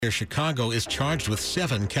near Chicago is charged with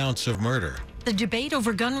 7 counts of murder. The debate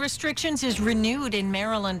over gun restrictions is renewed in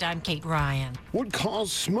Maryland. I'm Kate Ryan. Would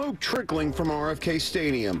cause smoke trickling from RFK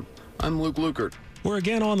Stadium. I'm Luke Lukert. We're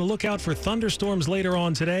again on the lookout for thunderstorms later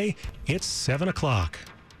on today. It's 7 o'clock.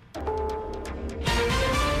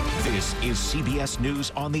 This is CBS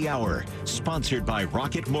News on the Hour, sponsored by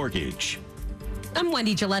Rocket Mortgage. I'm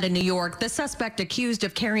Wendy Gillette in New York. The suspect accused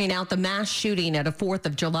of carrying out the mass shooting at a 4th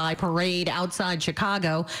of July parade outside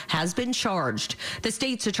Chicago has been charged. The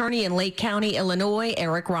state's attorney in Lake County, Illinois,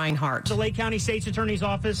 Eric Reinhart. The Lake County State's Attorney's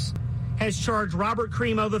Office has charged Robert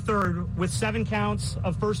Crimo III with 7 counts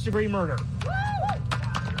of first-degree murder.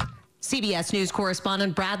 CBS News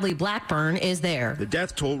correspondent Bradley Blackburn is there. The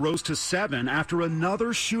death toll rose to 7 after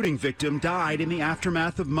another shooting victim died in the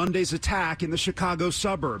aftermath of Monday's attack in the Chicago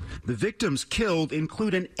suburb. The victims killed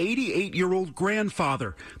include an 88-year-old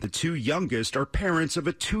grandfather. The 2 youngest are parents of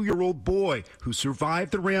a 2-year-old boy who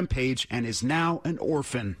survived the rampage and is now an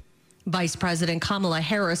orphan. Vice President Kamala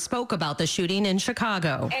Harris spoke about the shooting in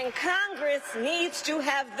Chicago. And Congress needs to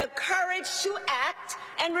have the courage to act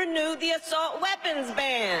and renew the assault weapons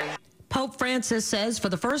ban. Pope Francis says for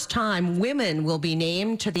the first time, women will be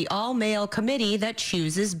named to the all-male committee that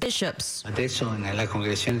chooses bishops.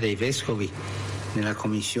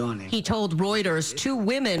 He told Reuters 2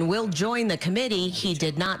 women will join the committee. He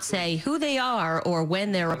did not say who they are or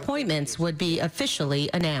when their appointments would be officially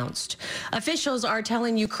announced. Officials are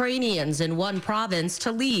telling Ukrainians in one province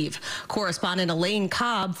to leave. Correspondent Elaine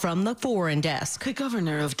Cobb from the Foreign Desk. The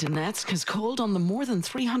governor of Donetsk has called on the more than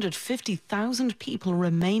 350,000 people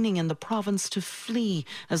remaining in the province to flee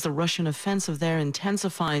as the Russian offensive there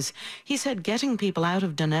intensifies. He said getting people out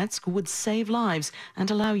of Donetsk would save lives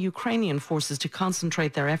and allow Ukrainian forces to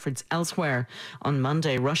concentrate their efforts elsewhere. On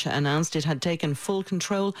Monday, Russia announced it had taken full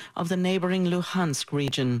control of the neighboring Luhansk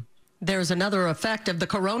region. There's another effect of the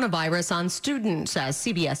coronavirus on students, as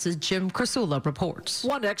CBS's Jim Krasula reports.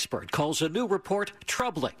 One expert calls a new report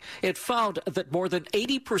troubling. It found that more than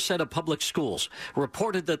 80% of public schools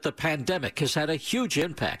reported that the pandemic has had a huge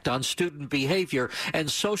impact on student behavior and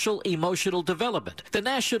social emotional development. The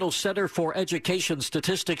National Center for Education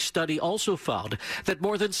Statistics study also found that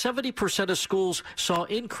more than 70% of schools saw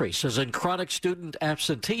increases in chronic student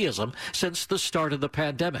absenteeism since the start of the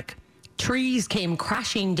pandemic. Trees came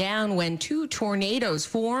crashing down when 2 tornadoes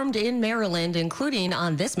formed in Maryland, including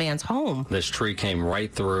on this man's home. This tree came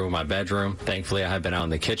right through my bedroom. Thankfully, I had been out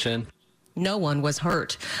in the kitchen. No one was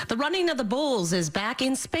hurt. The running of the bulls is back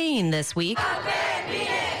in Spain this week.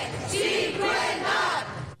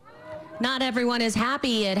 Not everyone is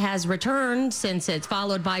happy it has returned, since it's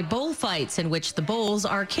followed by bullfights in which the bulls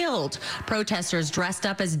are killed. Protesters dressed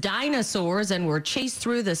up as dinosaurs and were chased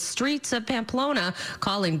through the streets of Pamplona,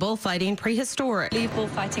 calling bullfighting prehistoric. Leave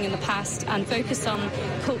bullfighting in the past and focus on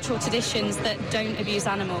cultural traditions that don't abuse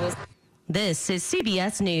animals. This is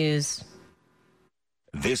CBS News.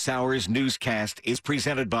 This hour's newscast is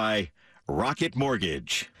presented by Rocket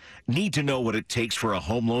Mortgage. Need to know what it takes for a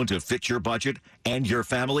home loan to fit your budget and your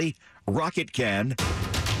family? Rocket can.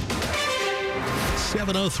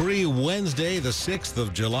 7:03 Wednesday, the 6th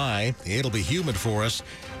of July. It'll be humid for us.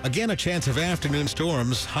 Again, a chance of afternoon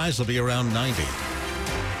storms. Highs will be around 90.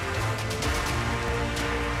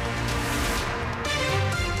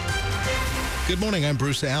 Good morning, I'm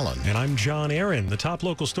Bruce Allen. And I'm John Aaron. The top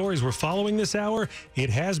local stories we're following this hour. It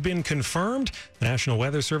has been confirmed. The National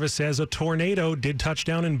Weather Service says a tornado did touch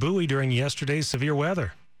down in Bowie during yesterday's severe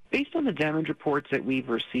weather. Based on the damage reports that we've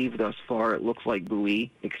received thus far, it looks like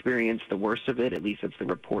Bowie experienced the worst of it. At least that's the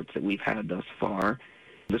reports that we've had thus far.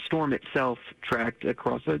 The storm itself tracked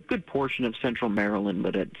across a good portion of central Maryland,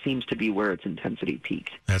 but it seems to be where its intensity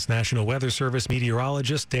peaked. That's National Weather Service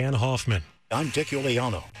meteorologist Dan Hoffman. I'm Dick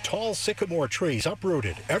Uliano. Tall sycamore trees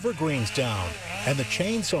uprooted, evergreens down, and the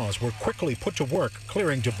chainsaws were quickly put to work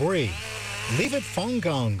clearing debris. Leavitt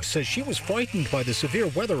Fongang says she was frightened by the severe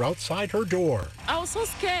weather outside her door. I was so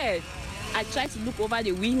scared. I tried to look over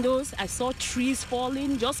the windows. I saw trees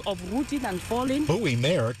falling, just uprooted and falling. Bowie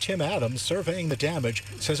Mayor Tim Adams, surveying the damage,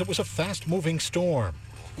 says it was a fast-moving storm.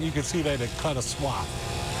 You can see that it cut a swath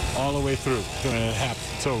all the way through, and it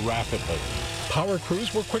happened so rapidly. Power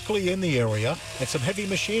crews were quickly in the area, and some heavy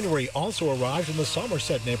machinery also arrived in the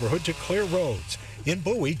Somerset neighborhood to clear roads. In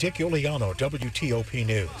Bowie, Dick Uliano, WTOP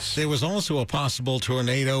News. There was also a possible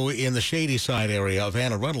tornado in the Shadyside area of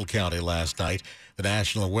Anne Arundel County last night. The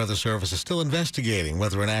National Weather Service is still investigating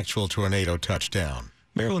whether an actual tornado touched down.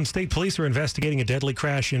 Maryland State Police are investigating a deadly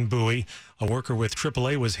crash in Bowie. A worker with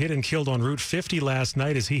AAA was hit and killed on Route 50 last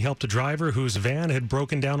night as he helped a driver whose van had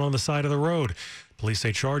broken down on the side of the road. Police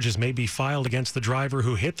say charges may be filed against the driver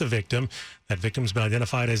who hit the victim. That victim's been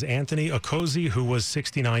identified as Anthony Okozie, who was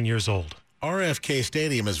 69 years old. RFK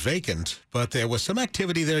Stadium is vacant, but there was some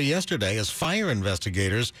activity there yesterday as fire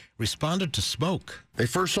investigators responded to smoke. They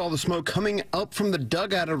first saw the smoke coming up from the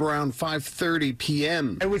dugout at around 5:30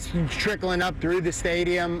 p.m. It was trickling up through the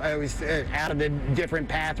stadium. It was out of the different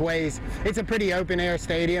pathways. It's a pretty open-air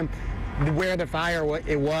stadium. Where the fire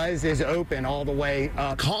is open all the way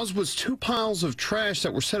up. Cause was 2 piles of trash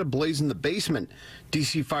that were set ablaze in the basement.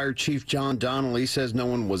 D.C. Fire Chief John Donnelly says no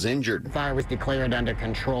one was injured. The fire was declared under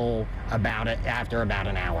control after about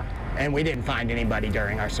an hour, and we didn't find anybody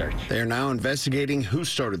during our search. They are now investigating who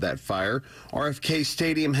started that fire. RFK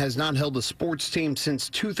Stadium has not held a sports team since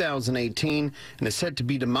 2018 and is set to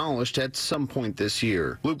be demolished at some point this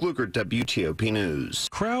year. Luke Lukert, WTOP News.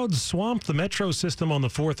 Crowds swamped the Metro system on the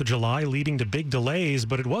 4th of July, leading to big delays,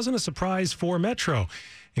 but it wasn't a surprise for Metro.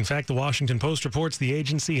 In fact, the Washington Post reports the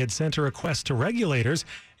agency had sent a request to regulators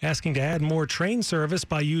asking to add more train service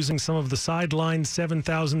by using some of the sidelined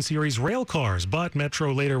 7000 series rail cars, but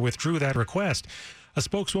Metro later withdrew that request. A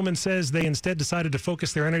spokeswoman says they instead decided to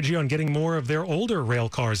focus their energy on getting more of their older rail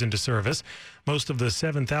cars into service. Most of the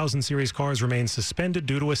 7000 series cars remain suspended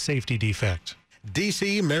due to a safety defect.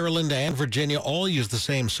 D.C., Maryland, and Virginia all use the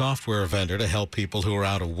same software vendor to help people who are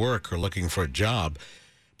out of work or looking for a job.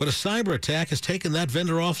 But a cyber attack has taken that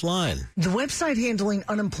vendor offline. The website handling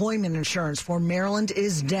unemployment insurance for Maryland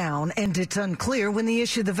is down, and it's unclear when the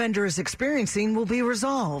issue the vendor is experiencing will be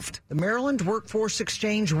resolved. The Maryland Workforce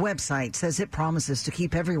Exchange website says it promises to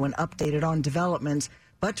keep everyone updated on developments,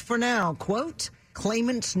 but for now, quote,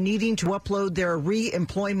 claimants needing to upload their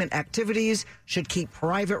re-employment activities should keep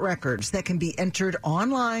private records that can be entered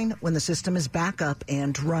online when the system is back up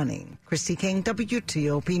and running. Christy King,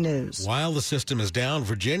 WTOP News. While the system is down,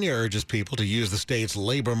 Virginia urges people to use the state's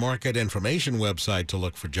labor market information website to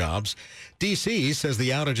look for jobs. D.C. says the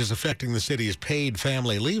outage is affecting the city's paid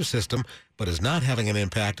family leave system, but is not having an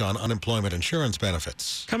impact on unemployment insurance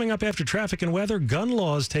benefits. Coming up after traffic and weather, gun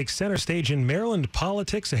laws take center stage in Maryland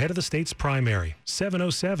politics ahead of the state's primary.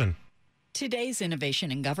 7:07. Today's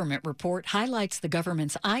Innovation in Government report highlights the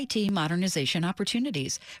government's IT modernization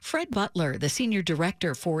opportunities. Fred Butler, the Senior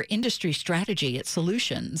Director for Industry Strategy at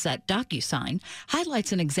Solutions at DocuSign,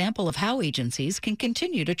 highlights an example of how agencies can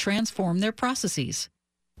continue to transform their processes.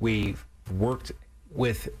 We've worked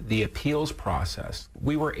with the appeals process.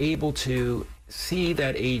 We were able to see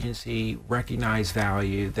that agency recognize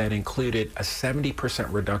value that included a 70%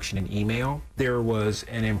 reduction in email. There was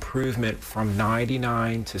an improvement from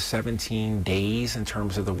 99 to 17 days in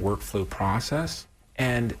terms of the workflow process.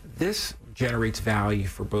 And this generates value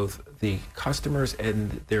for both the customers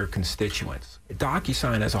and their constituents.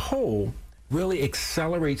 DocuSign as a whole really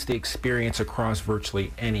accelerates the experience across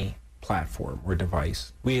virtually any platform or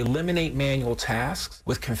device. We eliminate manual tasks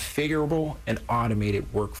with configurable and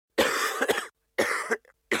automated workflow.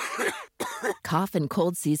 Cough and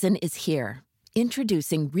cold season is here.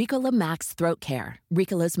 Introducing Ricola Max Throat Care,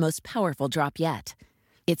 Ricola's most powerful drop yet.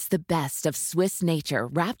 It's the best of Swiss nature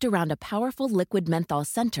wrapped around a powerful liquid menthol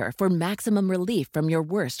center for maximum relief from your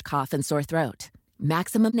worst cough and sore throat.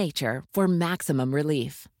 Maximum nature for maximum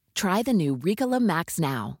relief. Try the new Ricola Max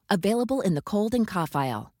now, available in the cold and cough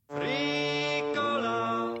aisle.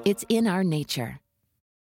 Ricola. It's in our nature.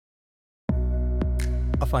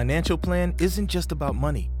 A financial plan isn't just about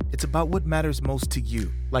money. It's about what matters most to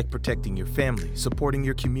you, like protecting your family, supporting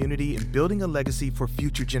your community, and building a legacy for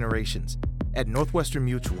future generations. At Northwestern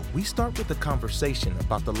Mutual, we start with a conversation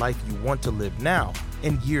about the life you want to live now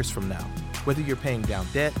and years from now. Whether you're paying down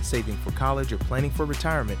debt, saving for college, or planning for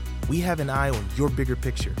retirement, we have an eye on your bigger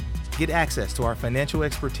picture. Get access to our financial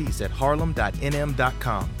expertise at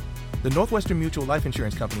harlem.nm.com. The Northwestern Mutual Life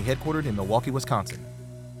Insurance Company, headquartered in Milwaukee, Wisconsin.